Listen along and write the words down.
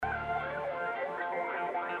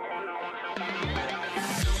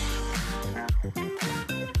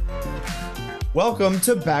Welcome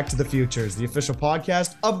to Back to the Futures, the official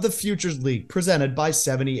podcast of the Futures League, presented by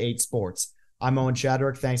 78 Sports. I'm Owen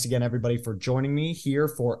Chadwick. Thanks again, everybody, for joining me here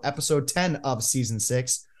for episode 10 of season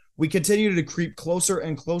 6. We continue to creep closer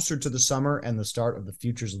and closer to the summer and the start of the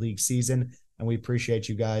Futures League season, and we appreciate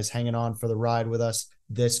you guys hanging on for the ride with us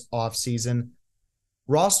this offseason.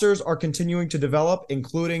 Rosters are continuing to develop,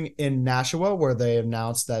 including in Nashua, where they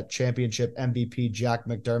announced that championship MVP Jack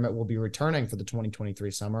McDermott will be returning for the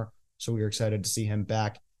 2023 summer. So we are excited to see him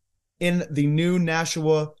back in the new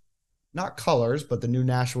Nashua, not colors, but the new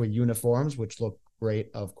Nashua uniforms, which look great,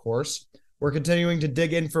 of course. We're continuing to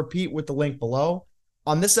dig in for Pete with the link below.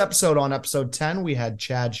 On this episode, on episode 10, we had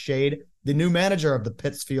Chad Shade, the new manager of the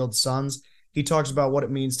Pittsfield Suns. He talks about what it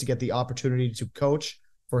means to get the opportunity to coach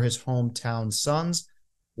for his hometown Suns,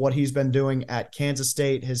 what he's been doing at Kansas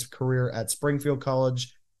State, his career at Springfield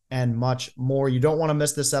College, and much more. You don't want to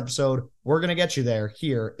miss this episode. We're going to get you there.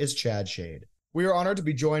 Here is Chad Shade. We are honored to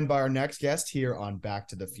be joined by our next guest here on Back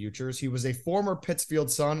to the Futures. He was a former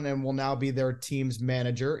Pittsfield Sun and will now be their team's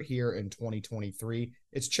manager here in 2023.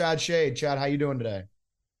 It's Chad Shade. Chad, how you doing today?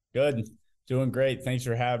 Good. Doing great. Thanks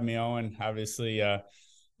for having me, Owen. Obviously,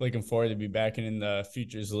 looking forward to be back in the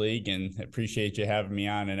Futures League, and appreciate you having me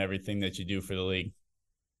on and everything that you do for the league.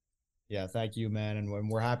 Yeah, thank you, man. And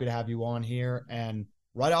we're happy to have you on here. And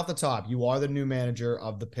right off the top, you are the new manager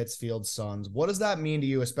of the Pittsfield Suns. What does that mean to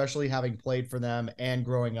you, especially having played for them and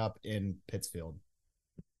growing up in Pittsfield?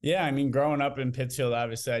 Yeah, I mean, growing up in Pittsfield,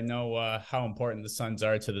 obviously, I know how important the Suns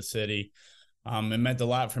are to the city. It meant a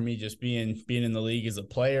lot for me just being in the league as a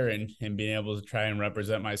player and being able to try and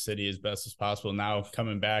represent my city as best as possible. Now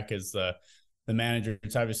coming back as the manager,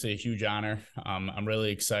 it's obviously a huge honor. I'm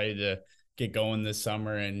really excited to get going this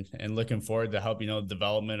summer and looking forward to helping the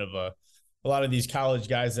development of a lot of these college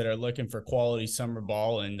guys that are looking for quality summer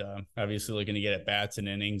ball and obviously looking to get at bats and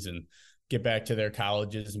innings and get back to their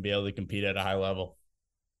colleges and be able to compete at a high level.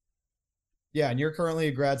 Yeah, and you're currently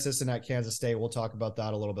a grad assistant at Kansas State. We'll talk about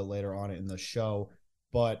that a little bit later on in the show.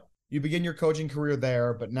 But you begin your coaching career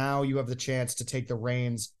there, but now you have the chance to take the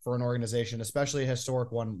reins for an organization, especially a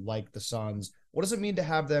historic one like the Suns. What does it mean to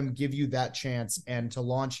have them give you that chance and to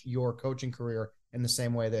launch your coaching career in the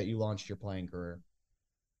same way that you launched your playing career?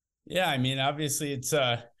 Yeah, I mean, obviously it's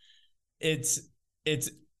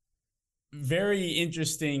very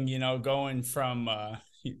interesting, going from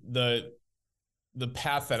the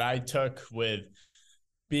path that I took with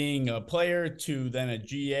being a player to then a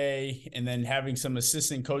GA and then having some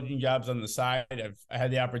assistant coaching jobs on the side. I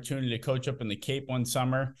had the opportunity to coach up in the Cape one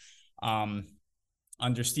summer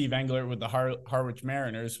under Steve Englert with the Harwich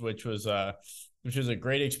Mariners, which was a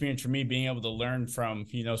great experience for me, being able to learn from,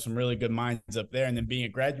 some really good minds up there. And then being a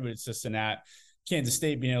graduate assistant at Kansas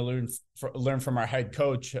State, being able to learn from our head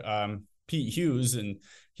coach, Pete Hughes, and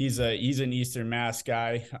he's an Eastern Mass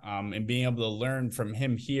guy, and being able to learn from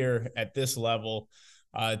him here at this level,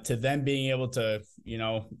 to then being able to,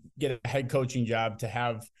 get a head coaching job, to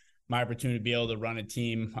have my opportunity to be able to run a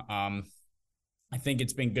team. I think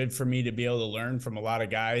it's been good for me to be able to learn from a lot of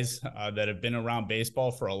guys that have been around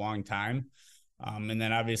baseball for a long time. And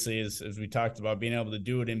then obviously, as we talked about, being able to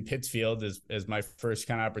do it in Pittsfield as my first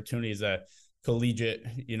kind of opportunity as a collegiate,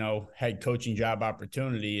 head coaching job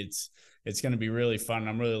opportunity. It's going to be really fun.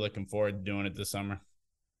 I'm really looking forward to doing it this summer.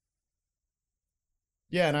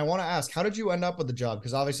 Yeah, and I want to ask, how did you end up with the job?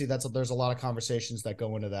 Because obviously there's a lot of conversations that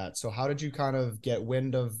go into that. So how did you kind of get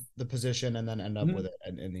wind of the position and then end up with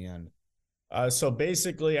it in the end? So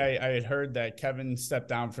basically, I had heard that Kevin stepped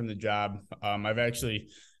down from the job. I've actually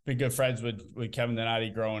been good friends with Kevin Donati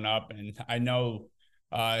growing up, and I know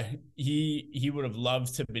he would have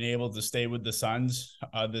loved to have been able to stay with the Suns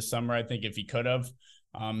this summer, I think, if he could have.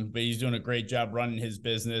 But he's doing a great job running his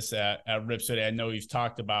business at Rip City. I know he's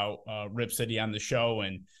talked about Rip City on the show,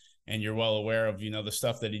 and you're well aware of the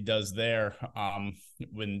stuff that he does there,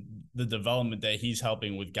 when the development that he's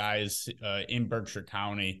helping with guys in Berkshire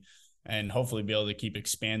County, and hopefully be able to keep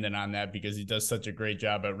expanding on that, because he does such a great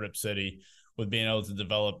job at Rip City with being able to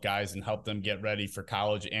develop guys and help them get ready for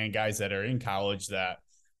college, and guys that are in college that,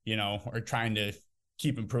 are trying to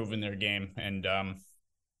keep improving their game. And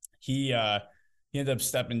he ended up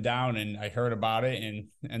stepping down, and I heard about it and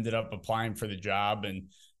ended up applying for the job, and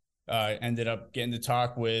ended up getting to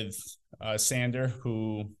talk with Sander,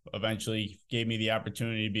 who eventually gave me the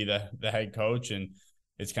opportunity to be the head coach. And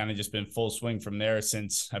it's kind of just been full swing from there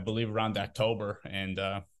since, I believe, around October, and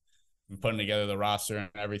putting together the roster and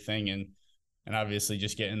everything, and obviously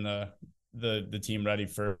just getting the team ready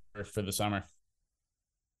for the summer.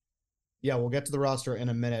 Yeah, we'll get to the roster in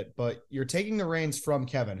a minute, but you're taking the reins from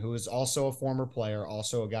Kevin, who is also a former player,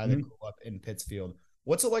 also a guy that grew up in Pittsfield.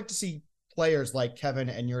 What's it like to see players like Kevin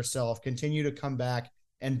and yourself continue to come back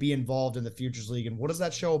and be involved in the Futures League? And what does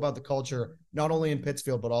that show about the culture, not only in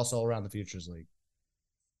Pittsfield, but also around the Futures League?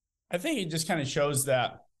 I think it just kind of shows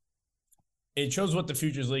that it shows what the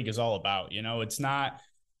Futures League is all about. You know, it's not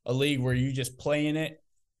a league where you just play in it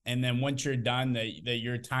and then once you're done, that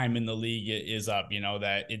your time in the league is up, you know,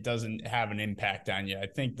 that it doesn't have an impact on you. I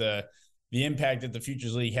think the impact that the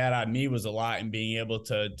Futures League had on me was a lot in being able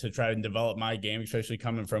to try to develop my game, especially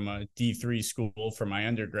coming from a D3 school for my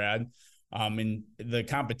undergrad. And the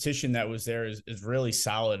competition that was there is really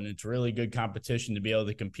solid, and it's really good competition to be able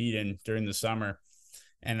to compete in during the summer.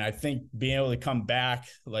 And I think being able to come back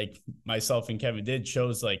like myself and Kevin did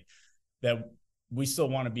shows like that we still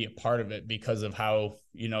want to be a part of it because of how,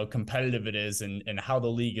 you know, competitive it is and how the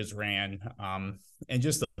league is ran, and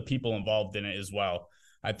just the people involved in it as well.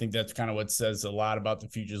 I think that's kind of what says a lot about the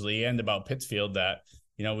Futures League and about Pittsfield, that,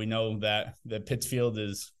 you know, we know that Pittsfield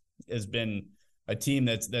has been a team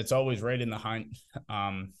that's always right in the hunt.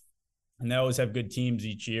 And they always have good teams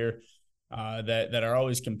each year that are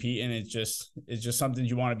always competing. It's just something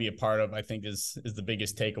you want to be a part of, I think is the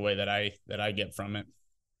biggest takeaway that I get from it.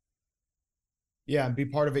 Yeah, and be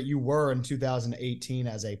part of it. You were in 2018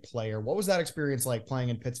 as a player. What was that experience like playing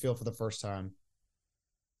in Pittsfield for the first time?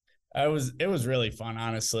 It was really fun,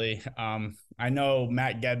 honestly. I know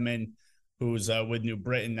Matt Gedman, who's with New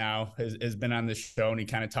Britain now, has been on the show, and he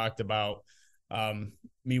kind of talked about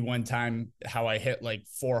me one time, how I hit like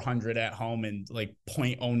 400 at home and like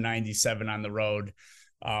 .097 on the road.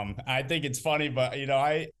 I think it's funny, but, you know,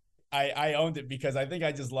 I owned it because I think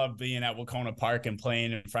I just love being at Wahconah Park and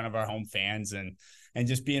playing in front of our home fans and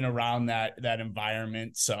just being around that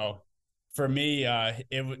environment. So for me,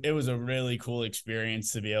 it was a really cool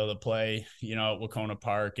experience to be able to play, you know, at Wahconah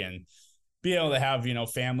Park and be able to have, you know,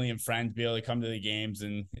 family and friends be able to come to the games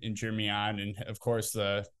and cheer me on. And of course,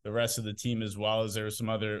 the rest of the team as well, as there were some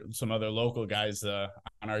other local guys on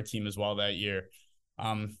our team as well that year.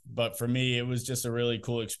 But for me, it was just a really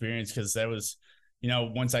cool experience because that was, you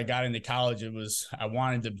know, once I got into college, I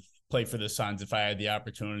wanted to play for the Suns if I had the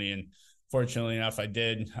opportunity. And fortunately enough, I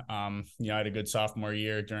did. You know, I had a good sophomore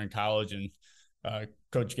year during college, and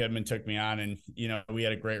Coach Gedman took me on, and, you know, we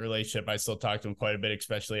had a great relationship. I still talk to him quite a bit,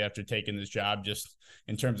 especially after taking this job, just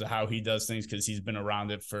in terms of how he does things, because he's been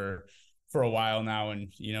around it for a while now,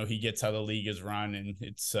 and, you know, he gets how the league is run, and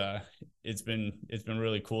it's been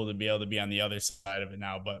really cool to be able to be on the other side of it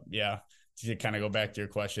now. But yeah, to kind of go back to your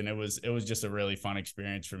question, it was just a really fun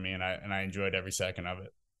experience for me, and I enjoyed every second of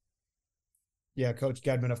it. Yeah, Coach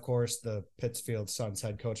Gedman, of course, the Pittsfield Suns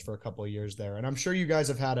head coach for a couple of years there. And I'm sure you guys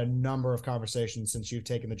have had a number of conversations since you've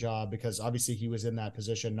taken the job, because obviously he was in that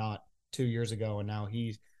position not 2 years ago, and now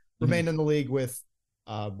he's remained in the league with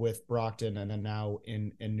Brockton and then now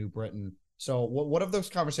in New Britain. So what have those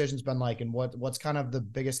conversations been like, and what's kind of the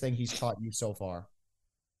biggest thing he's taught you so far?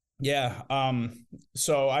 Yeah.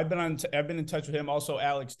 So I've been in touch with him. Also,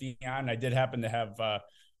 Alex Dion. I did happen to have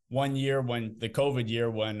 1 year, when the COVID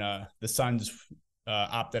year, when the Suns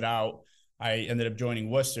opted out, I ended up joining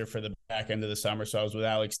Worcester for the back end of the summer. So I was with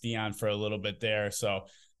Alex Dion for a little bit there. So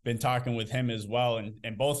been talking with him as well.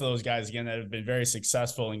 And both of those guys, again, that have been very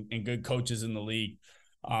successful and good coaches in the league.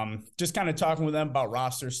 Just kind of talking with them about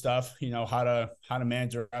roster stuff, you know, how to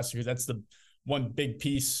manage a roster, because that's the one big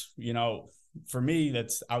piece, you know, for me,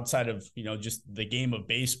 that's outside of, you know, just the game of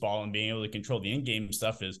baseball and being able to control the in-game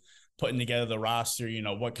stuff, is putting together the roster, you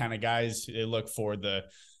know, what kind of guys they look for, the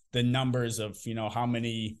numbers of, you know, how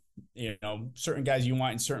many, you know, certain guys you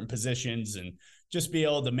want in certain positions, and just be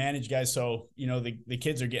able to manage guys. So, you know, the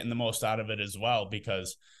kids are getting the most out of it as well,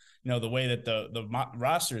 because, you know, the way that the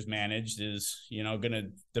roster is managed is, you know, going to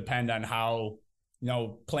depend on how, you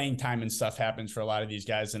know, playing time and stuff happens for a lot of these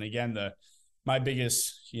guys. And again, my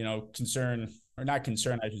biggest, you know, concern, or not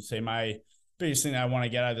concern, I should say, my biggest thing that I want to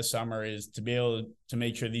get out of the summer is to be able to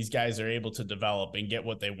make sure these guys are able to develop and get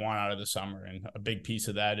what they want out of the summer. And a big piece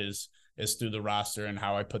of that is through the roster and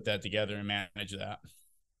how I put that together and manage that.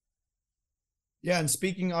 Yeah, and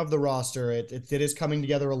speaking of the roster, it is coming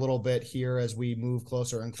together a little bit here as we move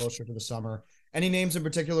closer and closer to the summer. Any names in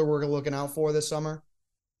particular we're looking out for this summer?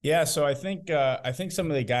 Yeah, so I think some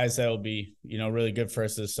of the guys that will be, you know, really good for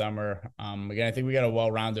us this summer. Again, I think we got a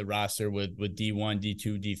well-rounded roster with D1,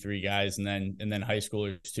 D2, D3 guys, and then high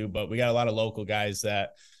schoolers too. But we got a lot of local guys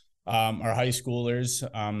that are high schoolers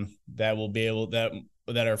that will be able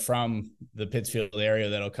that are from the Pittsfield area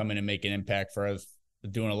that'll come in and make an impact for us.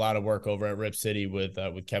 Doing a lot of work over at Rip City with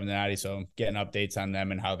Kevin Donati, so I'm getting updates on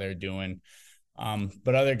them and how they're doing.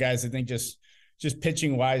 But other guys, I think just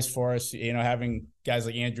pitching wise for us, you know, having guys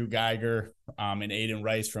like Andrew Geiger and Aiden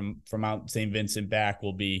Rice from out St. Vincent back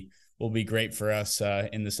will be will be great for us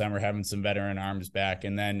in the summer, having some veteran arms back.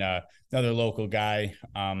 And then another local guy,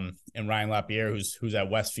 and Ryan Lapierre, who's at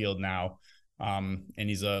Westfield now. And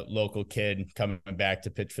he's a local kid coming back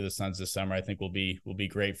to pitch for the Suns this summer. I think will be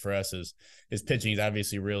great for us. His pitching is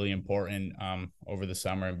obviously really important over the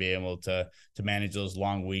summer, and be able to manage those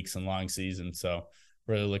long weeks and long seasons. So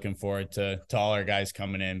really looking forward to all our guys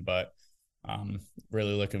coming in, but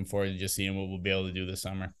really looking forward to just seeing what we'll be able to do this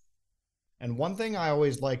summer. And one thing I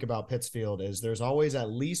always like about Pittsfield is there's always at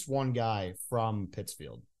least one guy from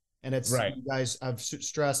Pittsfield. And it's right. You guys have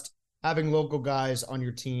stressed having local guys on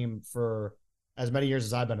your team for as many years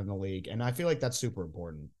as I've been in the league. And I feel like that's super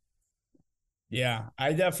important. Yeah,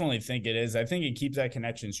 I definitely think it is. I think it keeps that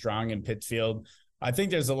connection strong in Pittsfield. I think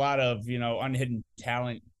there's a lot of, unhidden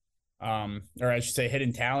talent, or I should say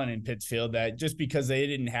hidden talent in Pittsfield, that just because they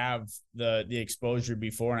didn't have the exposure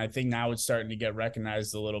before. And I think now it's starting to get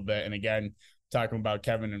recognized a little bit. And again, talking about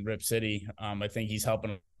Kevin and Rip City, I think he's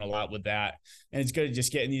helping a lot with that. And it's good at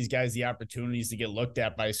just getting these guys the opportunities to get looked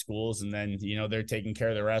at by schools, and then, they're taking care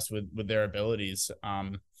of the rest with their abilities.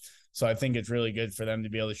 So I think it's really good for them to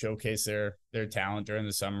be able to showcase their talent during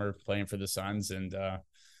the summer playing for the Suns. And,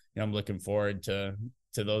 I'm looking forward to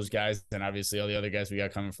those guys, and obviously all the other guys we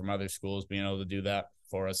got coming from other schools being able to do that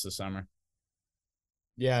for us this summer.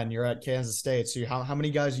 Yeah. And you're at Kansas State. So how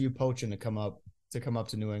many guys are you poaching to come up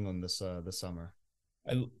to New England this summer?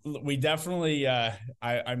 We definitely,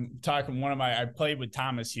 I'm talking I played with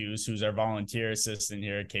Thomas Hughes, who's our volunteer assistant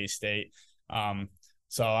here at K-State.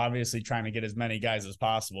 So obviously trying to get as many guys as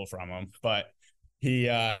possible from him, but he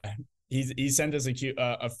sent us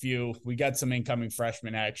a few. We got some incoming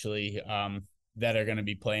freshmen actually, that are going to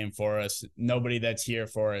be playing for us. Nobody that's here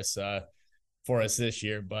for us this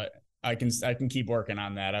year, but I can keep working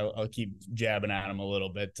on that. I'll keep jabbing at them a little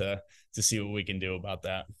bit to see what we can do about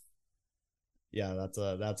that. Yeah,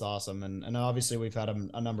 that's awesome. And obviously we've had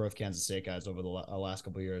a number of Kansas State guys over the last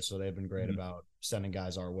couple of years, so they've been great about sending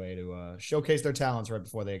guys our way to showcase their talents right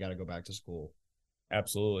before they got to go back to school.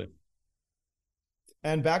 Absolutely.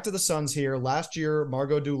 And back to the Suns here. Last year,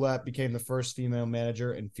 Margot Dulette became the first female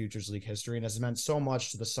manager in Futures League history, and has meant so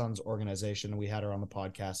much to the Suns organization. We had her on the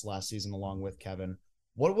podcast last season along with Kevin.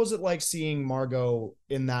 What was it like seeing Margot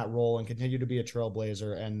in that role and continue to be a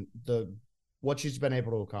trailblazer, and what she's been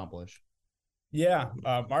able to accomplish? Yeah,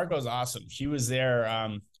 Margot's awesome. She was there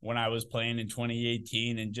when I was playing in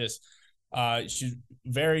 2018, and just she's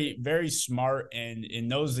very, very smart and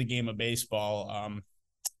knows the game of baseball.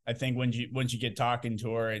 I think when you get talking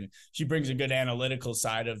to her, and she brings a good analytical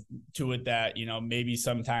side to it that maybe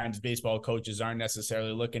sometimes baseball coaches aren't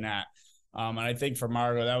necessarily looking at. And I think for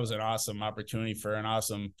Margot, that was an awesome opportunity for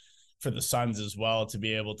the Suns as well, to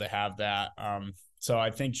be able to have that. So I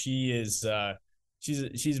think she is.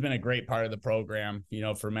 She's been a great part of the program,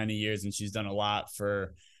 for many years, and she's done a lot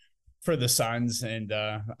for the Suns, and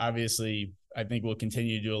obviously I think we'll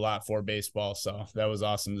continue to do a lot for baseball. So that was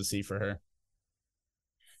awesome to see for her.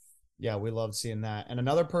 Yeah, we love seeing that. And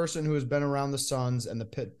another person who has been around the Suns and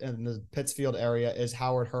the Pittsfield area is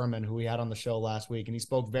Howard Herman, who we had on the show last week, and he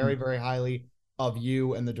spoke very, very highly of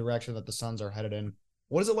you and the direction that the Suns are headed in.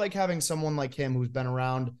 What is it like having someone like him who's been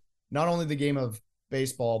around not only the game of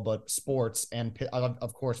baseball, but sports, and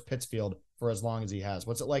of course Pittsfield, for as long as he has?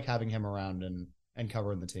 What's it like having him around and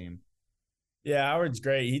covering the team? Yeah, Howard's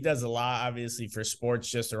great. He does a lot, obviously, for sports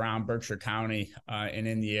just around Berkshire County and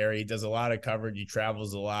in the area. He does a lot of coverage. He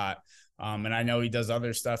travels a lot. And I know he does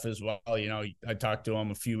other stuff as well. I talked to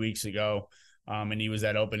him a few weeks ago, and he was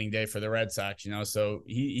at opening day for the Red Sox, so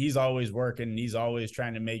he's always working. He's always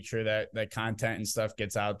trying to make sure that content and stuff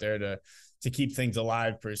gets out there to keep things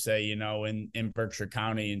alive, per se, in Berkshire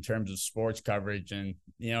County in terms of sports coverage. And,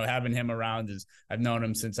 having him around I've known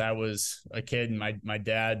him since I was a kid, and my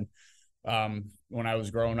dad, when I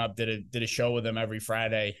was growing up, did a show with him every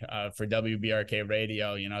Friday for WBRK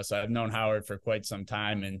radio, so I've known Howard for quite some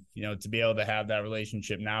time. And, to be able to have that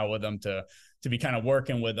relationship now with him, to be kind of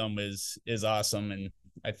working with him is awesome. And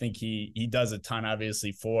I think he does a ton,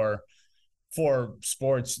 obviously, for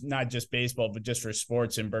sports, not just baseball, but just for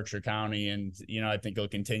sports in Berkshire County. And, I think he'll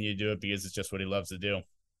continue to do it because it's just what he loves to do.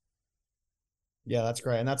 Yeah, that's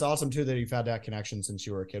great. And that's awesome too, that you've had that connection since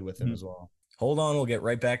you were a kid with him as well. Hold on, we'll get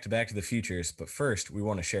right back to the Futures, but first, we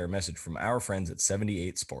want to share a message from our friends at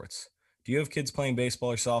 78 Sports. Do you have kids playing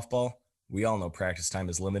baseball or softball? We all know practice time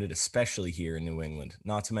is limited, especially here in New England,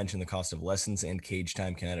 not to mention the cost of lessons and cage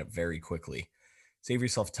time can add up very quickly. Save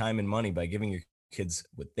yourself time and money by giving your kids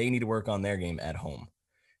what they need to work on their game at home.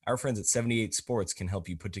 Our friends at 78 Sports can help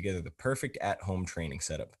you put together the perfect at-home training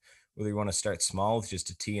setup. Whether you want to start small with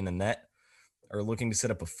just a tee and a net, or looking to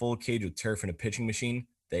set up a full cage with turf and a pitching machine,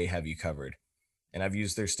 they have you covered. And I've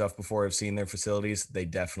used their stuff before. I've seen their facilities. They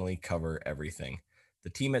definitely cover everything. The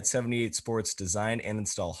team at 78 Sports design and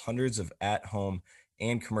install hundreds of at-home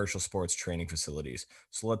and commercial sports training facilities.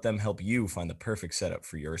 So let them help you find the perfect setup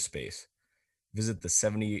for your space. Visit the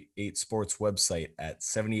 78 Sports website at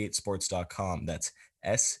 78sports.com. That's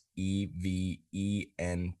SEVENTY,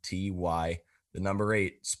 the number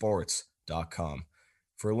 8, sports.com.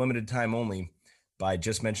 For a limited time only, by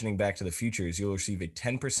just mentioning Back to the Futures, you'll receive a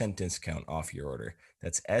 10% discount off your order.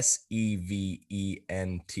 That's SEVENTY,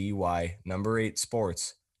 number 8,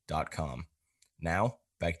 sports.com. Now,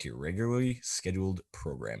 back to your regularly scheduled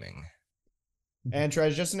programming. And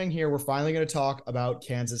transitioning here, we're finally going to talk about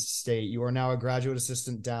Kansas State. You are now a graduate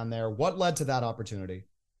assistant down there. What led to that opportunity?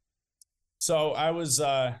 So I was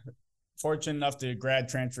fortunate enough to grad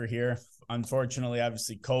transfer here. Unfortunately,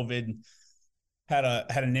 obviously, COVID had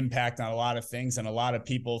an impact on a lot of things and a lot of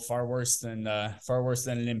people, far worse than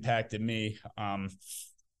it impacted me.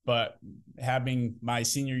 But having my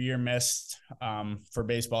senior year missed for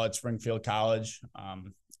baseball at Springfield College,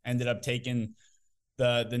 ended up taking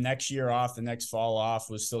the next year off, the next fall off,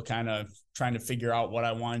 was still kind of trying to figure out what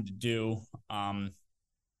I wanted to do. And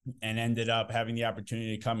ended up having the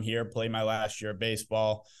opportunity to come here, play my last year of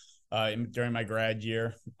baseball during my grad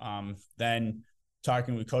year. Then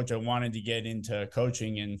talking with Coach, I wanted to get into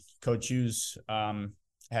coaching, and Coach Hughes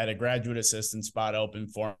had a graduate assistant spot open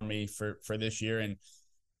for me for this year, and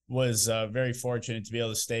was very fortunate to be able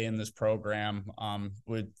to stay in this program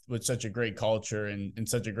with such a great culture and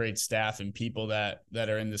such a great staff and people that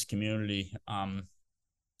are in this community.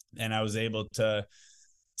 And I was able to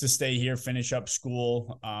stay here, finish up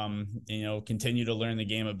school, continue to learn the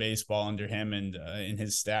game of baseball under him and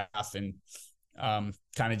his staff, and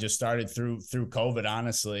kind of just started through COVID,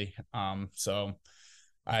 honestly. So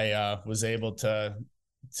I was able to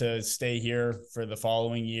stay here for the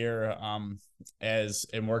following year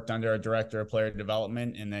and worked under a director of player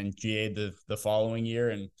development, and then GA'd the following year,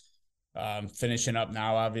 and finishing up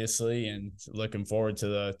now, obviously, and looking forward to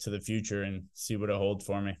the future and see what it holds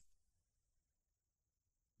for me.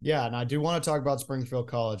 Yeah, and I do want to talk about Springfield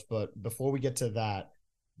College, but before we get to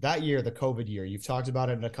that year, the COVID year, you've talked about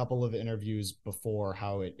it in a couple of interviews before,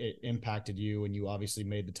 how it impacted you, and you obviously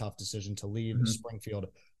made the tough decision to leave Springfield.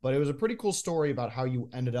 But it was a pretty cool story about how you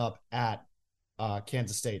ended up at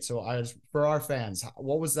Kansas State. So for our fans,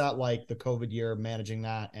 what was that like, the COVID year, managing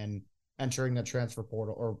that and entering the transfer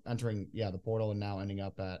portal, or entering the portal, and now ending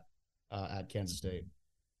up at Kansas State?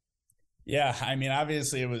 Yeah, I mean,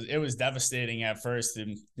 obviously it was devastating at first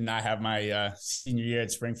to not have my senior year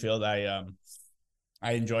at Springfield. I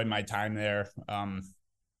enjoyed my time there, and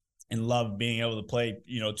loved being able to play,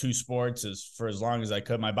 two sports for as long as I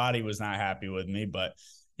could. My body was not happy with me, but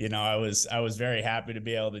I was very happy to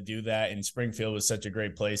be able to do that. And Springfield was such a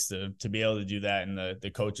great place to be able to do that. And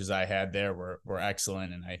the coaches I had there were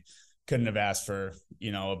excellent, and I couldn't have asked for,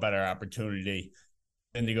 a better opportunity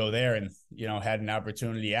than to go there. And, had an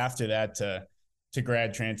opportunity after that to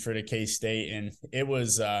grad transfer to K-State. And it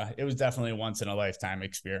was definitely a once in a lifetime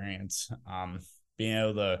experience. Being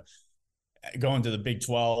able to go into the Big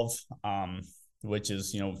 12, which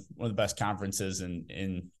is, one of the best conferences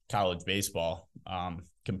in college baseball,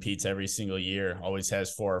 competes every single year, always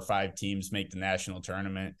has 4 or 5 teams make the national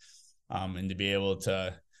tournament, and to be able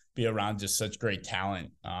to be around just such great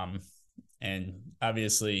talent. And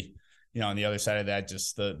obviously, on the other side of that,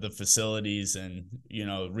 just the facilities and,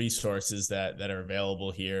 resources that are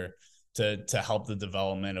available here to help the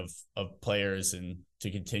development of players, and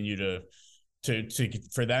to continue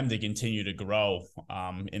for them to continue to grow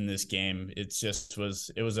in this game. It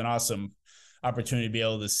was an awesome opportunity to be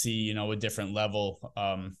able to see, a different level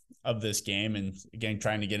of this game. And again,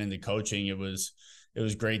 trying to get into coaching, it was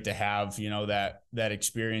great to have, that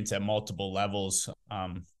experience at multiple levels,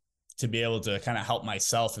 to be able to kind of help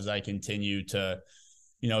myself as I continue to,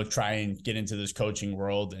 try and get into this coaching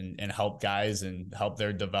world and help guys and help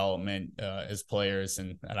their development as players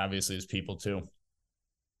and obviously as people too.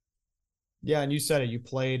 Yeah, and you said it. You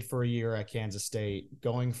played for a year at Kansas State,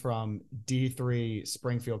 going from D3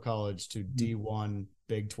 Springfield College to D1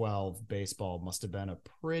 Big 12 baseball must have been a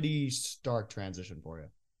pretty stark transition for you.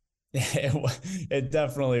 It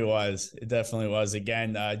definitely was. It definitely was.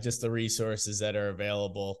 Again, just the resources that are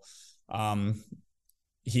available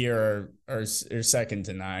here are second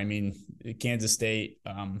to none. I mean, Kansas State,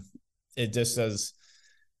 it just does.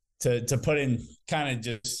 To put in kind of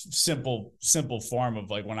just simple form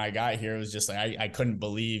of, like, when I got here, it was just like I couldn't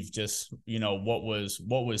believe just what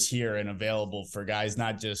was here and available for guys,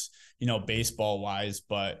 not just baseball wise,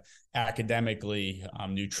 but academically,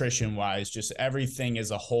 nutrition wise, just everything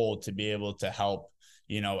as a whole, to be able to help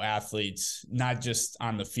athletes, not just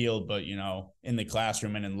on the field, but, in the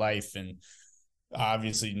classroom and in life. And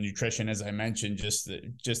obviously nutrition, as I mentioned, just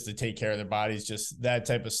to take care of their bodies, just that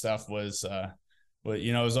type of stuff was,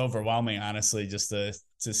 it was overwhelming, honestly, just to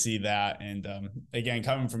see that. And again,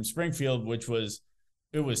 coming from Springfield,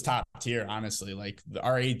 it was top tier, honestly. Like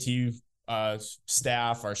our AT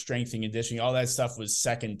staff, our strength and conditioning, all that stuff was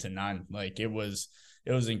second to none. Like it was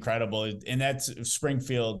incredible. And that's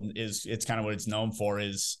Springfield it's kind of what it's known for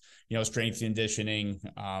is, strength conditioning,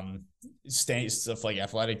 stuff like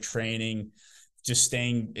athletic training, just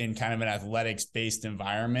staying in kind of an athletics based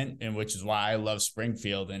environment, and which is why I love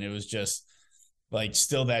Springfield. And it was just like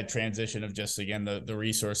still that transition of just, again, the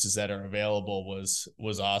resources that are available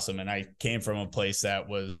was awesome. And I came from a place that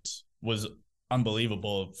was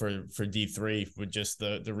unbelievable for D3 with just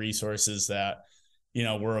the resources that,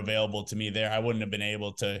 were available to me there. I wouldn't have been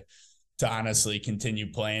able to honestly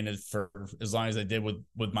continue playing for as long as I did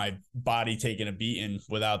with my body taking a beating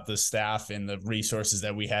without the staff and the resources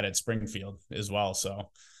that we had at Springfield as well. So,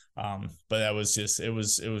 but that was just, it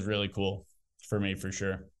was really cool for me, for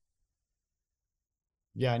sure.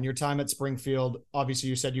 Yeah. And your time at Springfield, obviously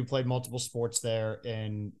you said you played multiple sports there,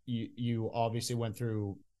 and you obviously went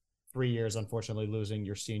through 3 years, unfortunately losing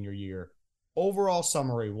your senior year. Overall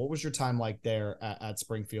summary, what was your time like there at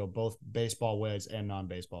Springfield, both baseball wise and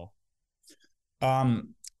non-baseball?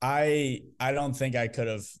 I don't think I could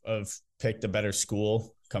have picked a better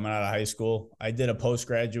school coming out of high school. I did a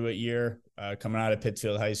postgraduate year coming out of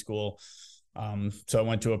Pittsfield High School. So I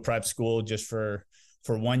went to a prep school just for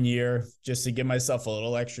 1 year, just to give myself a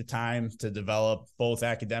little extra time to develop both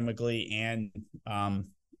academically and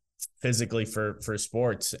physically for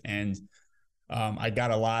sports. And I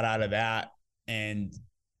got a lot out of that. And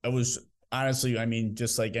it was honestly, I mean,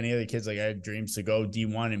 just like any other kids, like I had dreams to go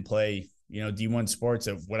D1 and play, D1 sports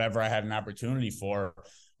of whatever I had an opportunity for.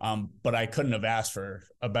 But I couldn't have asked for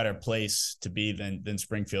a better place to be than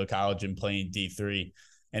Springfield College and playing D3.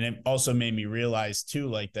 And it also made me realize too,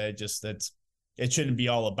 like that it shouldn't be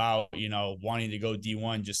all about, wanting to go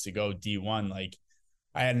D1 just to go D1. Like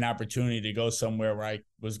I had an opportunity to go somewhere where I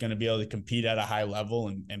was going to be able to compete at a high level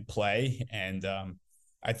and play. And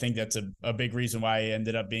I think that's a big reason why I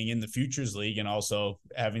ended up being in the Futures League, and also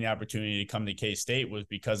having the opportunity to come to K-State was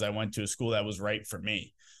because I went to a school that was right for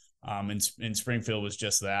me. And Springfield was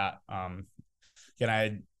just that. Again,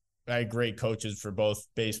 I had great coaches for both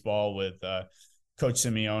baseball with Coach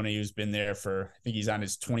Simeone, who's been there for, I think he's on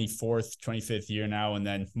his 25th year now. And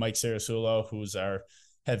then Mike Sarasulo, who's our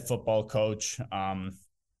head football coach,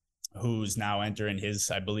 who's now entering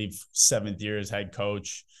his, I believe, 7th year as head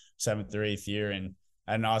coach, 7th or 8th year. And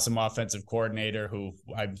I had an awesome offensive coordinator who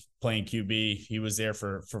I'm playing QB. He was there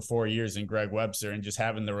for 4 years, in Greg Webster, and just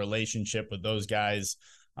having the relationship with those guys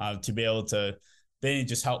to be able to, they didn't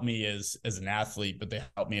just help me as an athlete, but they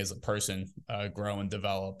helped me as a person grow and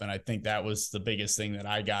develop. And I think that was the biggest thing that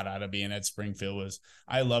I got out of being at Springfield was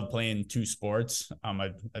I love playing 2 sports.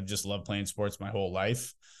 I've just loved playing sports my whole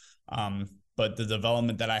life. But the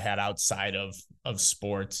development that I had outside of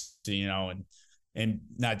sports, and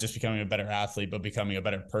not just becoming a better athlete, but becoming a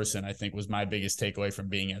better person, I think was my biggest takeaway from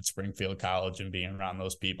being at Springfield College and being around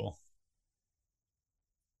those people.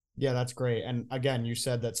 Yeah, that's great. And again, you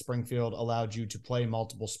said that Springfield allowed you to play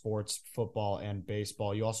multiple sports, football and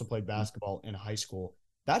baseball. You also played basketball in high school.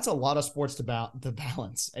 That's a lot of sports to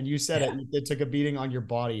balance. And you said it took a beating on your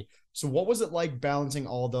body. So what was it like balancing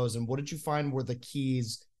all those? And what did you find were the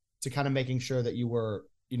keys to kind of making sure that you were,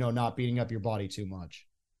 not beating up your body too much?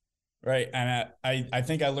 Right. And I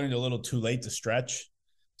think I learned a little too late to stretch.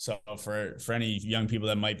 So for any young people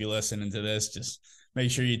that might be listening to this, just make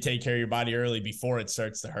sure you take care of your body early before it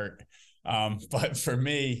starts to hurt. But for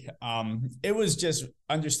me, it was just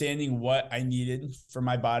understanding what I needed for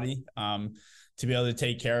my body to be able to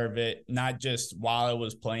take care of it, not just while I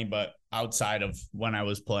was playing, but outside of when I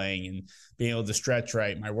was playing, and being able to stretch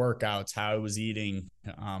right, my workouts, how I was eating,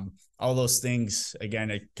 all those things. Again,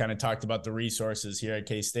 I kind of talked about the resources here at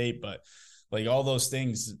K-State, but like all those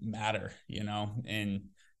things matter, and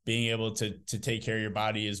being able to take care of your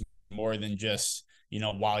body is more than just,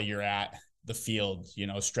 while you're at the field,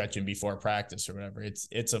 stretching before practice or whatever.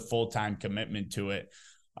 It's a full-time commitment to it.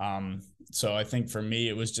 So I think for me,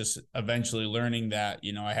 it was just eventually learning that,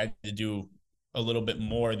 I had to do a little bit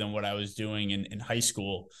more than what I was doing in high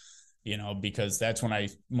school, because that's when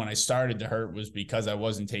I started to hurt, was because I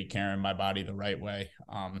wasn't taking care of my body the right way.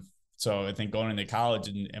 So I think going into college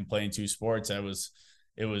and playing 2 sports,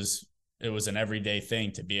 it was an everyday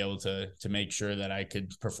thing to be able to make sure that I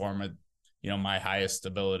could perform at, my highest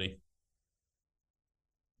ability.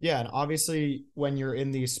 Yeah, and obviously when you're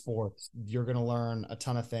in these sports, you're going to learn a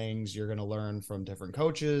ton of things. You're going to learn from different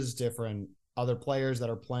coaches, different other players that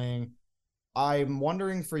are playing. I'm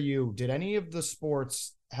wondering for you, did any of the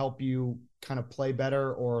sports help you kind of play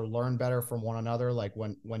better or learn better from one another? Like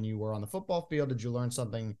when you were on the football field, did you learn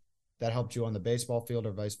something that helped you on the baseball field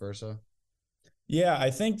or vice versa? Yeah, I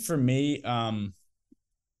think for me,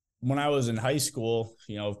 when I was in high school,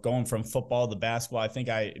 going from football to basketball, I think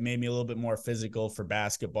it made me a little bit more physical for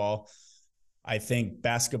basketball. I think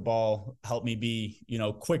basketball helped me be,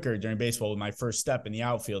 quicker during baseball with my first step in the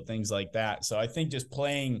outfield, things like that. So I think just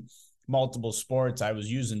playing multiple sports, I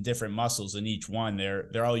was using different muscles in each one.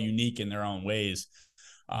 They're all unique in their own ways,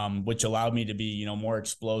 which allowed me to be, more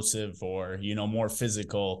explosive or, more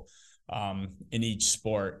physical in each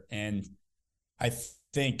sport. And I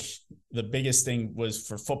think the biggest thing was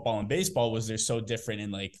for football and baseball was they're so different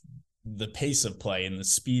in like the pace of play and the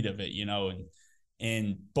speed of it, and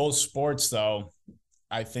in both sports though,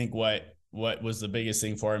 I think what was the biggest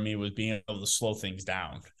thing for me was being able to slow things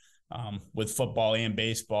down. With football and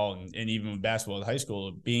baseball and even with basketball in high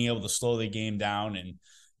school, being able to slow the game down. And,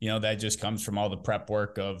 that just comes from all the prep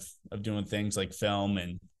work of doing things like film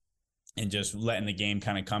and just letting the game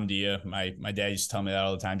kind of come to you. My dad used to tell me that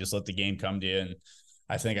all the time, just let the game come to you. And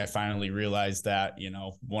I think I finally realized that,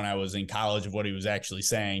 when I was in college of what he was actually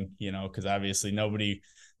saying, because obviously nobody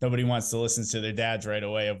wants to listen to their dads right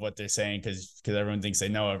away of what they're saying because everyone thinks they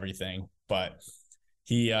know everything. But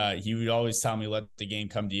he would always tell me, let the game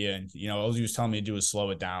come to you. And, all he was telling me to do is slow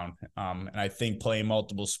it down. And I think playing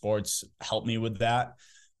multiple sports helped me with that.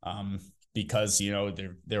 Because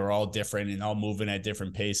they were all different and all moving at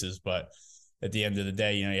different paces, but at the end of the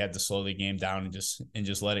day, you have to slow the game down and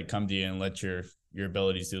just let it come to you and let your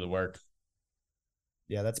abilities do the work.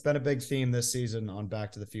 Yeah, that's been a big theme this season on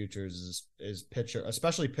Back to the Futures is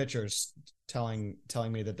especially pitchers telling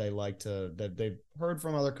me that that they've heard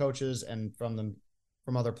from other coaches and from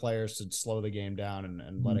other players to slow the game down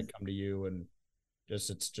and let it come to you, and it's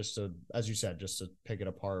just as you said, just to pick it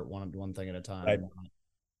apart one thing at a time. Right.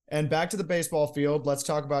 And back to the baseball field, let's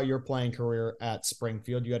talk about your playing career at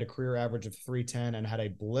Springfield. You had a career average of .310 and had a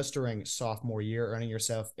blistering sophomore year, earning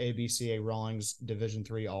yourself ABCA Rawlings Division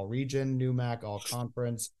III All-Region, NEWMAC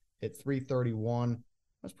All-Conference, hit .331.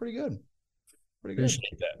 That's pretty good. Pretty good.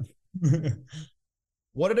 Appreciate that.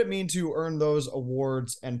 What did it mean to earn those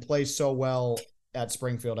awards and play so well at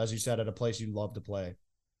Springfield, as you said, at a place you love to play?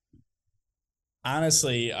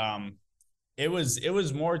 Honestly, it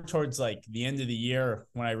was more towards like the end of the year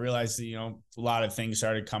when I realized that, a lot of things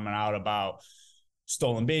started coming out about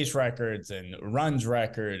stolen base records and runs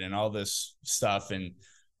record and all this stuff. And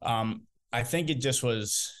I think it just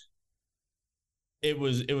it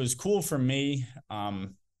was cool for me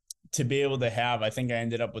to be able to have. I think I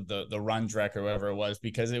ended up with the runs record, whatever it was,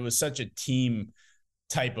 because it was such a team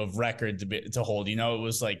type of record to hold. It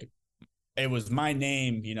was like, it was my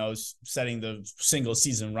name, setting the single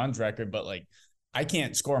season runs record, but like I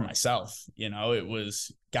can't score myself. It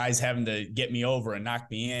was guys having to get me over and knock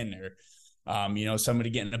me in, or somebody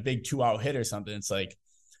getting a big 2-out hit or something. It's like,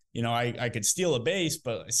 I could steal a base,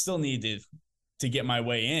 but I still needed to get my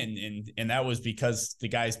way in. And that was because the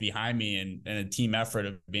guys behind me and a team effort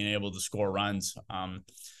of being able to score runs.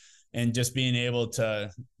 And just being able to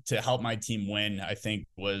help my team win, I think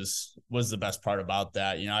was the best part about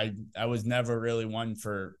that. I was never really one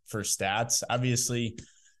for stats. Obviously,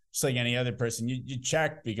 just like any other person, you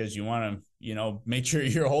check because you want to, make sure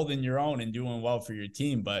you're holding your own and doing well for your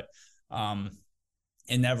team. But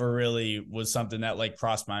it never really was something that like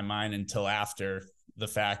crossed my mind until after the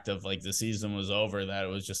fact of like the season was over, that it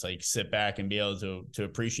was just like sit back and be able to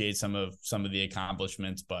appreciate some of the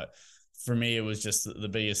accomplishments. But for me, it was just the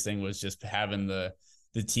biggest thing was just having the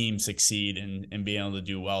team succeed and being able to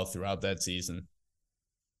do well throughout that season.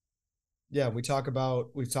 Yeah, we've talked about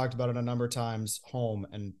it a number of times, home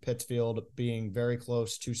and Pittsfield being very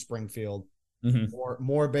close to Springfield. Mm-hmm.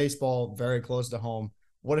 More baseball, very close to home.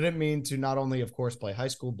 What did it mean to not only, of course, play high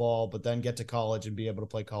school ball, but then get to college and be able to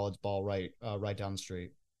play college ball right down the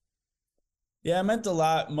street? Yeah, it meant a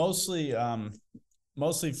lot. Mostly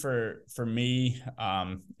for me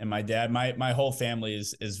and my dad. My whole family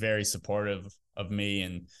is very supportive of me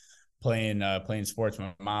and playing sports.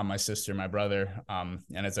 My mom, my sister, my brother, and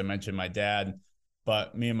as I mentioned, my dad.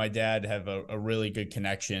 But me and my dad have a really good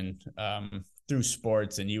connection through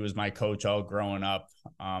sports, and he was my coach all growing up.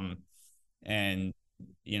 And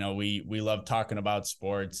we love talking about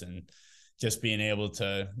sports and just being able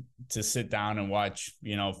to sit down and watch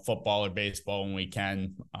football or baseball when we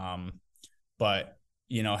can. But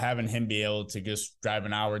having him be able to just drive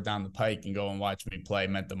an hour down the pike and go and watch me play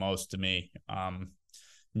meant the most to me.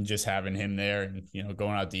 and just having him there and,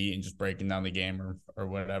 going out to eat and just breaking down the game or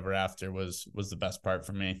whatever after was the best part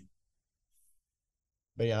for me.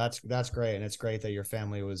 But yeah, that's great. And it's great that your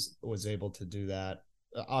family was able to do that.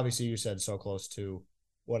 Obviously you said so close to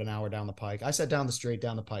an hour down the pike. I said down the street,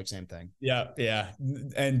 down the pike, same thing. Yeah. Yeah.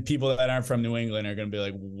 And people that aren't from New England are going to be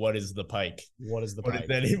like, what is the pike? What is the pike?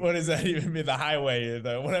 What does that even mean? The highway,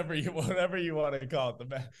 whatever you want to call it.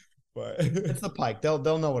 But it's the pike. They'll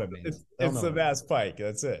know what it means. It's the Mass Pike.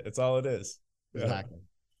 That's it. It's all it is. Exactly.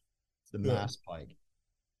 It's the Mass Pike.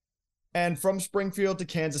 And from Springfield to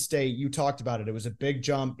Kansas State, you talked about it. It was a big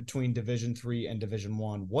jump between Division III and Division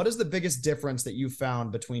I. What is the biggest difference that you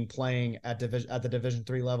found between playing at the Division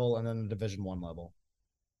III level and then the Division I level?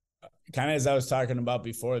 Kind of as I was talking about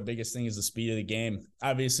before, the biggest thing is the speed of the game.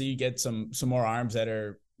 Obviously, you get some more arms that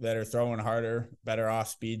are throwing harder, better off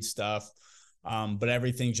speed stuff. But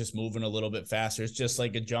everything's just moving a little bit faster. It's just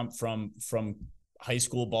like a jump from high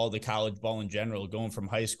school ball to college ball in general. Going from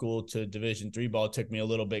high school to Division III ball took me a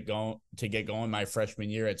little bit to get going my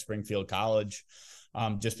freshman year at Springfield College,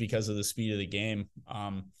 just because of the speed of the game.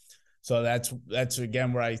 So that's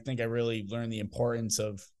again where I think I really learned the importance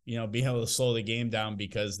of, being able to slow the game down,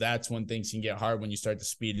 because that's when things can get hard, when you start to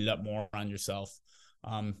speed it up more on yourself.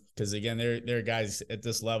 Because again, there are guys at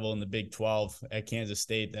this level in the Big 12 at Kansas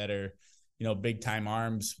State that are, big time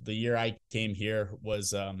arms. The year I came here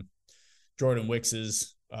was Jordan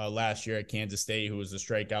Wicks's last year at Kansas State, who was the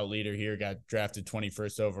strikeout leader here, got drafted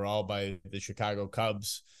 21st overall by the Chicago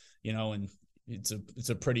Cubs, and it's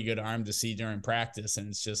a pretty good arm to see during practice. And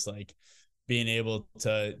it's just like being able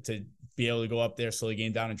to be able to go up there, slow the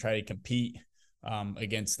game down and try to compete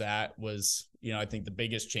against that was, I think the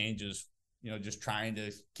biggest change is, just trying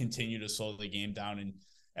to continue to slow the game down. And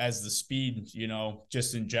as the speed,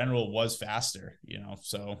 just in general was faster,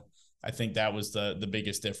 so I think that was the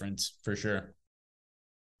biggest difference for sure.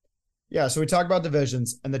 Yeah. So we talked about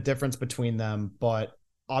divisions and the difference between them, but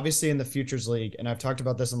obviously in the Futures League, and I've talked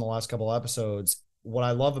about this in the last couple of episodes, what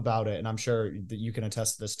I love about it, and I'm sure that you can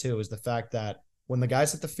attest to this too, is the fact that when the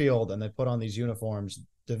guys hit the field and they put on these uniforms,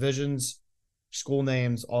 divisions, school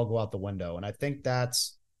names all go out the window. And I think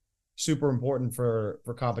that's super important for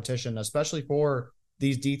competition, especially for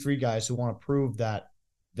these D3 guys who want to prove that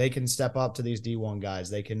they can step up to these D1 guys.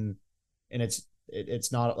 They can, and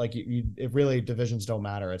it's not like it really, divisions don't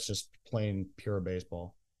matter. It's just plain pure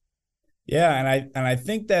baseball. Yeah. And I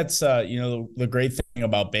think that's, the great thing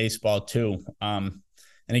about baseball too. And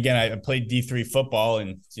again, I played D3 football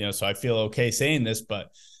and, so I feel okay saying this, but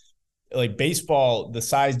like baseball, the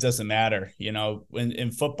size doesn't matter.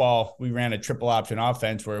 In football, we ran a triple option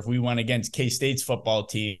offense where if we went against K-State's football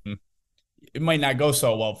team, it might not go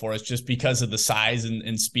so well for us just because of the size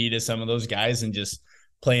and speed of some of those guys and just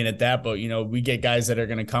playing at that. But, we get guys that are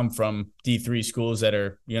going to come from D3 schools that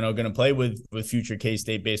are, going to play with future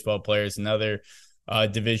K-State baseball players and other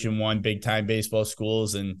Division I big time baseball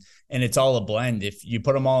schools. And it's all a blend. If you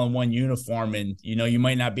put them all in one uniform and, you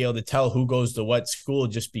might not be able to tell who goes to what school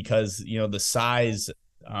just because, the size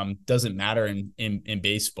doesn't matter in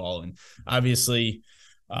baseball. And obviously,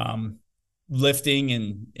 lifting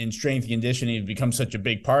and strength conditioning has become such a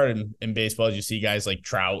big part in baseball. As you see guys like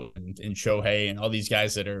Trout and Shohei and all these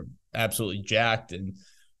guys that are absolutely jacked and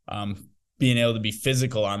being able to be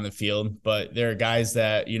physical on the field. But there are guys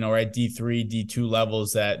that, are at D3, D2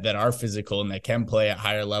 levels that are physical and that can play at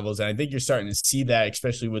higher levels. And I think you're starting to see that,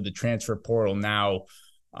 especially with the transfer portal now,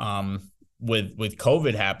 with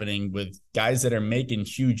COVID happening, with guys that are making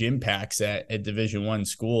huge impacts at Division I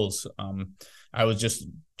schools. I was just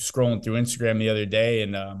scrolling through Instagram the other day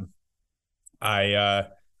and I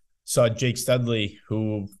saw Jake Studley,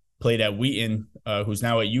 who played at Wheaton, who's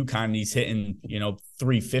now at UConn. And he's hitting,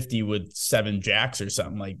 350 with 7 jacks or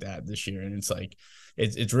something like that this year. And it's like,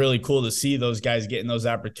 it's really cool to see those guys getting those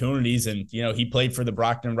opportunities. And, he played for the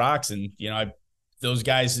Brockton Rocks and, those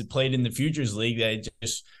guys that played in the Futures League, that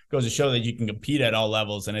just goes to show that you can compete at all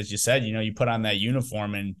levels. And as you said, you put on that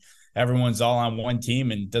uniform and everyone's all on one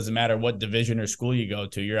team and it doesn't matter what division or school you go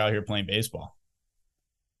to, you're out here playing baseball.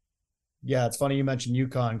 Yeah, it's funny you mentioned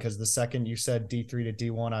UConn because the second you said D3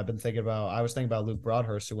 to D1, I was thinking about Luke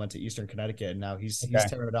Broadhurst, who went to Eastern Connecticut, and now he's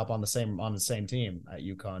tearing it up on the same team at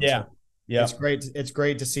UConn. Yeah. So yeah. It's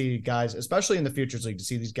great to see guys, especially in the Futures League, to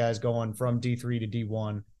see these guys going from D3 to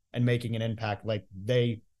D1 and making an impact. Like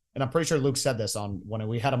and I'm pretty sure Luke said this on when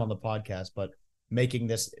we had him on the podcast, but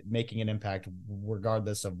making an impact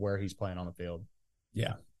regardless of where he's playing on the field.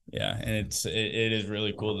 Yeah. Yeah. And it is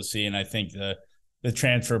really cool to see. And I think the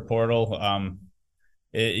transfer portal,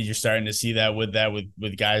 you're starting to see that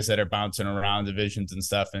with guys that are bouncing around divisions and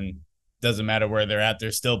stuff. And doesn't matter where they're at.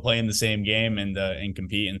 They're still playing the same game and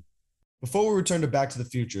competing. Before we return to Back to the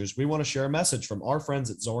Futures, we want to share a message from our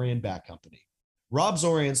friends at Zorian Bat Company. Rob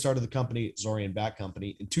Zorian started the company, Zorian Bat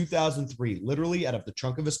Company, in 2003, literally out of the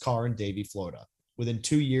trunk of his car in Davie, Florida. Within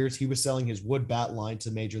 2 years, he was selling his wood bat line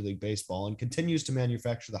to Major League Baseball and continues to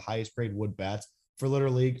manufacture the highest grade wood bats for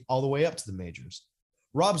Little League all the way up to the majors.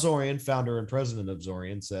 Rob Zorian, founder and president of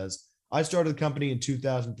Zorian, says, "I started the company in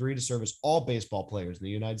 2003 to service all baseball players in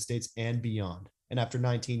the United States and beyond. And after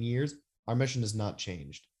 19 years, our mission has not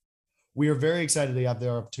changed. We are very excited to have the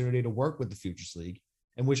opportunity to work with the Futures League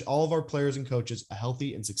and wish all of our players and coaches a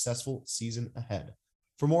healthy and successful season ahead.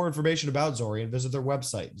 For more information about Zorian, visit their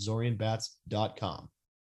website, zorianbats.com.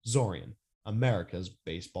 Zorian, America's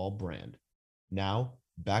baseball brand." Now,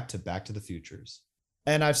 back to the Futures.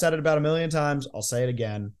 And I've said it about a million times. I'll say it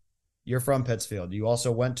again. You're from Pittsfield. You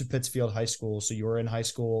also went to Pittsfield High School, so you were in high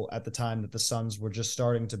school at the time that the Suns were just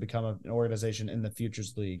starting to become an organization in the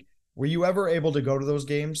Futures League. Were you ever able to go to those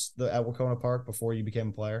games at Wacona Park before you became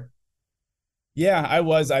a player? Yeah, I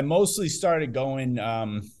was. I mostly started going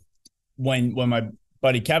when my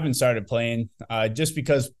buddy Kevin started playing, just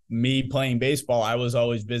because me playing baseball, I was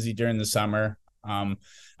always busy during the summer. I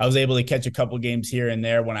was able to catch a couple games here and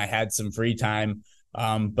there when I had some free time.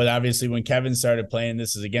 But obviously when Kevin started playing,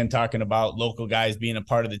 this is again talking about local guys being a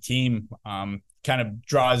part of the team, kind of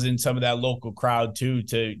draws in some of that local crowd too,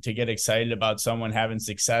 to get excited about someone having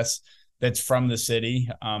success that's from the city.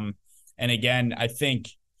 And again, I think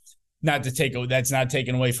that's not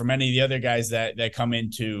taken away from any of the other guys that come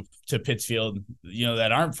into Pittsfield,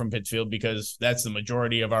 that aren't from Pittsfield, because that's the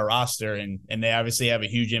majority of our roster. And they obviously have a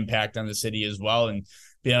huge impact on the city as well. And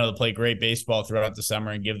being able to play great baseball throughout the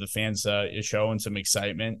summer and give the fans a show and some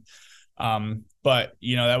excitement. But,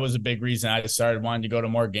 that was a big reason I started wanting to go to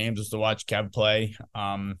more games, was to watch Kev play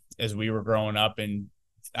as we were growing up, and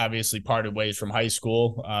obviously parted ways from high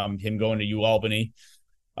school, him going to UAlbany.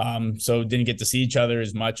 So didn't get to see each other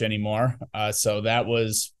as much anymore. So that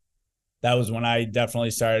was when I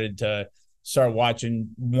definitely started to start watching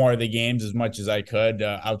more of the games as much as I could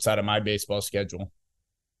outside of my baseball schedule.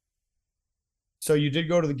 So you did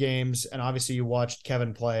go to the games, and obviously you watched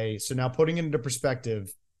Kevin play. So now, putting it into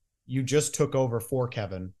perspective, you just took over for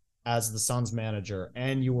Kevin as the Suns manager,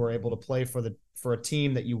 and you were able to play for a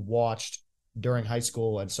team that you watched during high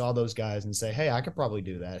school and saw those guys and say, "Hey, I could probably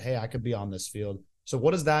do that. Hey, I could be on this field." So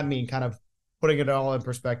what does that mean, kind of putting it all in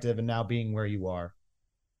perspective and now being where you are?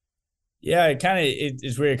 Yeah, it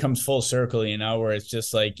is where it comes full circle, where it's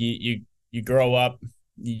just like you grow up,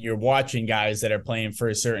 you're watching guys that are playing for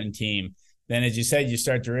a certain team. Then, as you said, you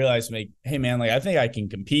start to realize, like, hey man, like, I think I can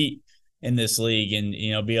compete in this league and,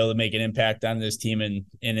 be able to make an impact on this team and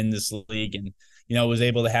in this league. And, was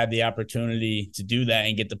able to have the opportunity to do that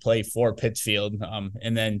and get to play for Pittsfield.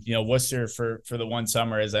 And then, Worcester for the one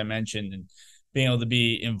summer, as I mentioned, and being able to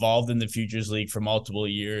be involved in the Futures League for multiple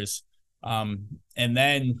years. And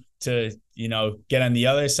then to, get on the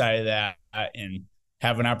other side of that and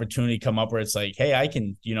have an opportunity come up where it's like, hey, I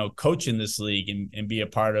can, coach in this league and be a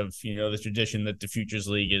part of, the tradition that the Futures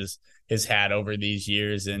League has had over these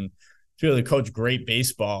years, and to be able to coach great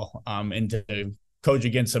baseball and to coach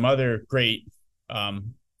against some other great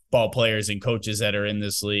ball players and coaches that are in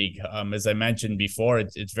this league. As I mentioned before,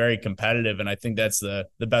 it's very competitive. And I think that's the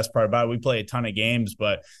best part about it. We play a ton of games,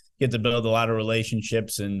 but get to build a lot of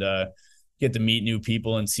relationships and get to meet new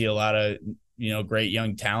people and see a lot of, great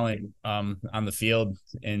young talent on the field,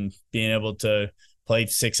 and being able to play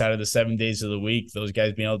 6 out of the 7 days of the week, those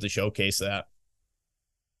guys being able to showcase that.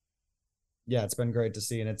 Yeah, it's been great to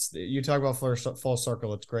see. And you talk about full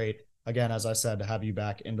circle. It's great, again, as I said, to have you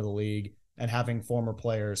back into the league and having former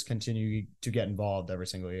players continue to get involved every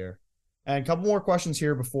single year. And a couple more questions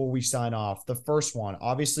here before we sign off. The first one,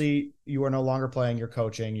 obviously you are no longer playing, you're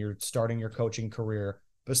coaching, you're starting your coaching career.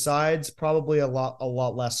 Besides probably a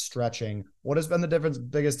lot less stretching, what has been the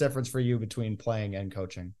biggest difference for you between playing and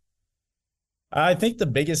coaching? I think the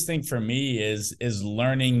biggest thing for me is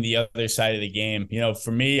learning the other side of the game.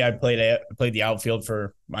 For me, I played the outfield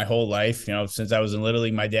for my whole life. Since I was in Little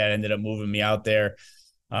League, my dad ended up moving me out there.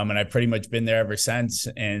 And I've pretty much been there ever since,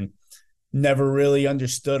 and never really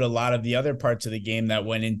understood a lot of the other parts of the game that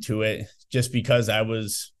went into it, just because I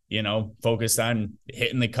was, focused on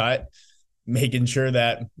hitting the cut, making sure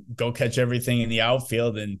that go catch everything in the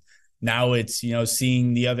outfield. And now it's,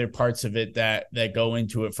 seeing the other parts of it that go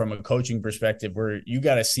into it from a coaching perspective, where you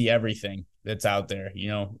got to see everything that's out there,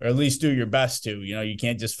 or at least do your best to, you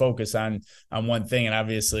can't just focus on one thing. And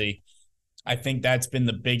obviously I think that's been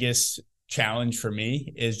the biggest challenge for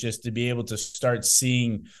me, is just to be able to start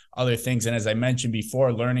seeing other things. And as I mentioned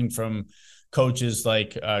before, learning from coaches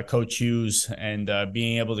like Coach Hughes and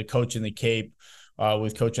being able to coach in the Cape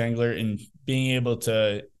with Coach Engler and being able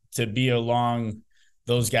to be along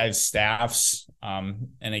those guys' staffs. And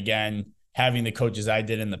again, having the coaches I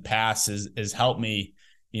did in the past has helped me,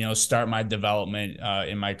 start my development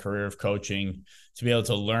in my career of coaching, to be able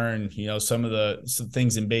to learn, some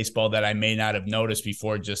things in baseball that I may not have noticed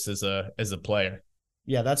before just as a player.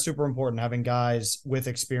 Yeah, that's super important, having guys with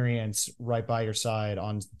experience right by your side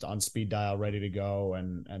on speed dial, ready to go,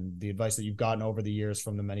 and the advice that you've gotten over the years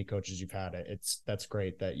from the many coaches you've had. That's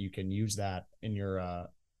great that you can use that in your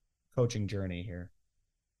coaching journey here.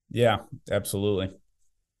 Yeah, absolutely.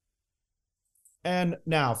 And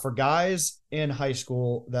now for guys in high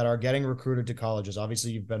school that are getting recruited to colleges,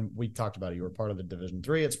 obviously we talked about it. You were part of the Division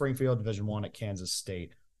III at Springfield, Division I at Kansas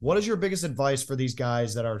State. What is your biggest advice for these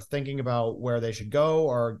guys that are thinking about where they should go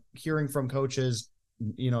or hearing from coaches,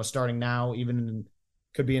 starting now, even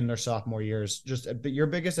could be in their sophomore years? Just your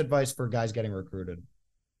biggest advice for guys getting recruited.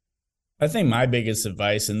 I think my biggest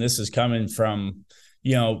advice, and this is coming from,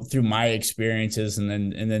 through my experiences and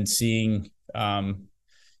then seeing,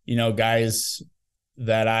 guys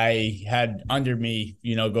that I had under me,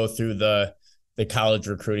 go through the college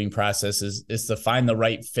recruiting process is to find the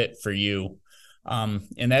right fit for you.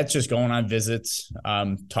 And that's just going on visits,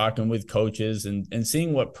 talking with coaches and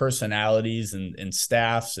seeing what personalities and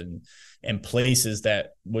staffs and places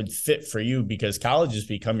that would fit for you, because college has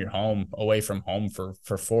become your home away from home for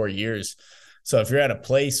 4 years. So if you're at a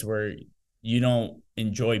place where you don't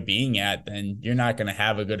enjoy being at, then you're not going to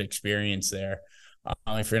have a good experience there.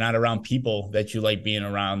 If you're not around people that you like being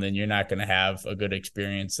around, then you're not going to have a good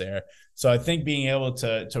experience there. So I think being able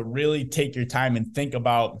to really take your time and think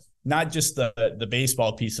about not just the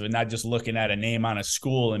baseball piece of it, not just looking at a name on a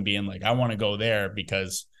school and being like, I want to go there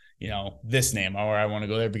because, this name, or I want to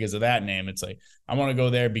go there because of that name. It's like, I want to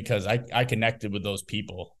go there because I connected with those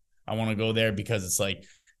people. I want to go there because it's like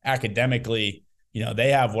academically,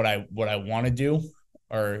 they have what I want to do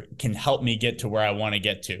or can help me get to where I want to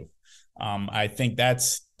get to. I think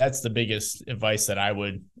that's the biggest advice that I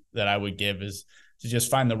would give, is to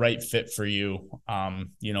just find the right fit for you,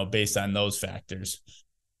 based on those factors.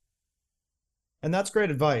 And that's great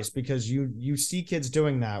advice, because you see kids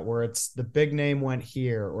doing that, where it's the big name went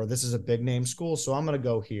here, or this is a big name school, so I'm going to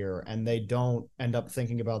go here. And they don't end up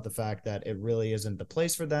thinking about the fact that it really isn't the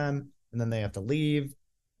place for them. And then they have to leave,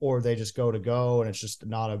 or they just go, and it's just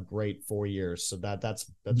not a great 4 years. So that's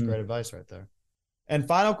great advice right there. And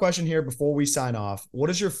final question here before we sign off. What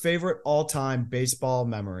is your favorite all-time baseball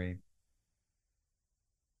memory?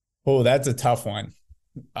 Oh, that's a tough one.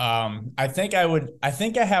 I think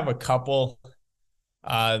I have a couple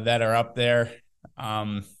that are up there.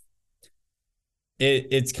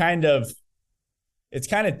 It's kind of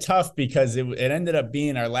tough because it ended up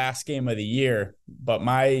being our last game of the year, but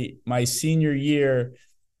my senior year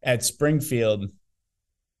at Springfield,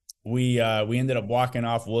 we ended up walking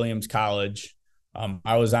off Williams College.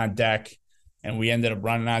 I was on deck and we ended up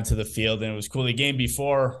running onto the field, and it was cool. The game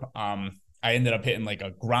before, I ended up hitting like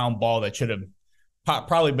a ground ball that should have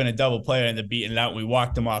probably been a double play. I ended up beating it out. We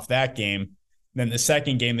walked him off that game. Then the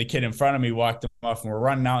second game, the kid in front of me walked him off, and we're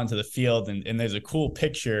running out into the field. And there's a cool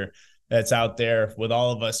picture that's out there with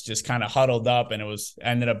all of us just kind of huddled up, and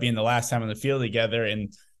ended up being the last time on the field together.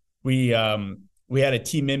 And we had a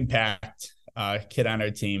team impact kid on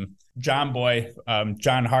our team, John Boy,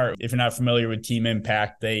 John Hart. If you're not familiar with Team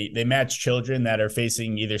Impact, they match children that are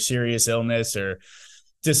facing either serious illness or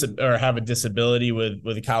have a disability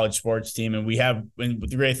with a college sports team. And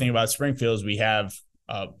the great thing about Springfield is we have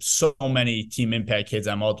so many Team Impact kids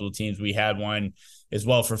on multiple teams. We had one as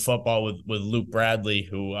well for football with Luke Bradley,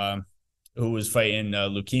 who was fighting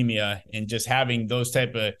leukemia, and just having those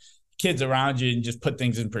type of kids around you and just put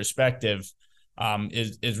things in perspective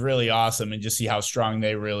is really awesome, and just see how strong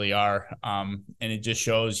they really are. And it just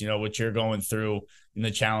shows, what you're going through and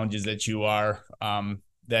the challenges that you are,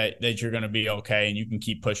 that you're going to be okay and you can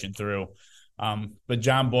keep pushing through. But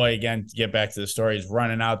John Boy, again, to get back to the story, is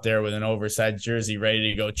running out there with an oversized jersey, ready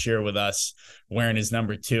to go cheer with us, wearing his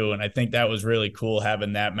number 2. And I think that was really cool,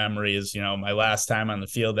 having that memory as, my last time on the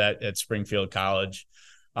field at Springfield College.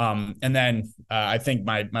 And then I think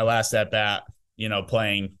my last at bat,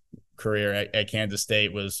 playing career at Kansas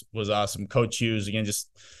State was awesome. Coach Hughes, again, just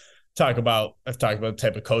I've talked about the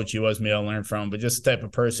type of coach he was, me to learn from, but just the type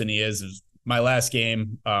of person he is my last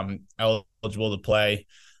game, eligible to play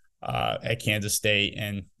at Kansas State,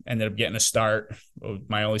 and ended up getting a start,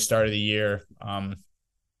 my only start of the year. I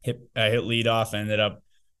hit leadoff, ended up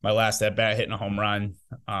my last at bat hitting a home run,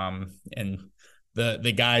 and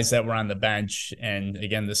the guys that were on the bench and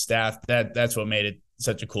again the staff. That's what made it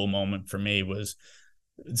such a cool moment for me, was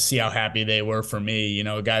see how happy they were for me. You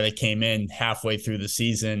know, a guy that came in halfway through the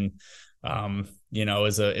season, you know,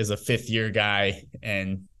 as a fifth year guy,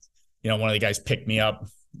 and you know, one of the guys picked me up,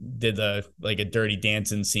 did a dirty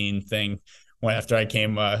dancing scene thing after I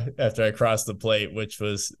crossed the plate, which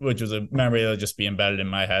was a memory that'll just be embedded in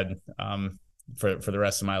my head for the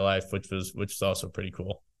rest of my life, which was also pretty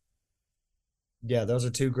cool. Yeah, those are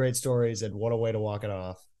two great stories, and what a way to walk it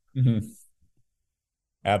off. Mm-hmm.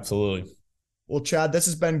 Absolutely. Well, Chad, this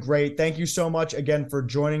has been great. Thank you so much again for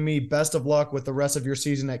joining me. Best of luck with the rest of your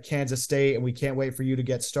season at Kansas State, and we can't wait for you to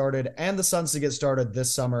get started and the Suns to get started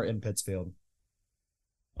this summer in Pittsfield.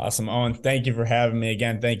 Awesome, Owen. Thank you for having me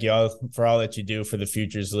again. Thank you all for all that you do for the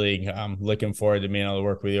Futures League. I'm looking forward to being able to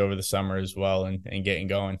work with you over the summer as well and getting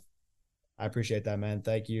going. I appreciate that, man.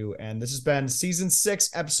 Thank you. And this has been season 6,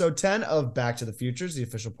 episode 10 of Back to the Futures, the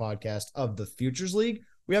official podcast of the Futures League.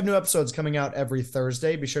 We have new episodes coming out every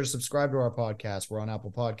Thursday. Be sure to subscribe to our podcast. We're on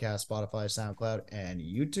Apple Podcasts, Spotify, SoundCloud, and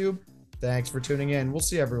YouTube. Thanks for tuning in. We'll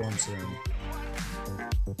see everyone soon.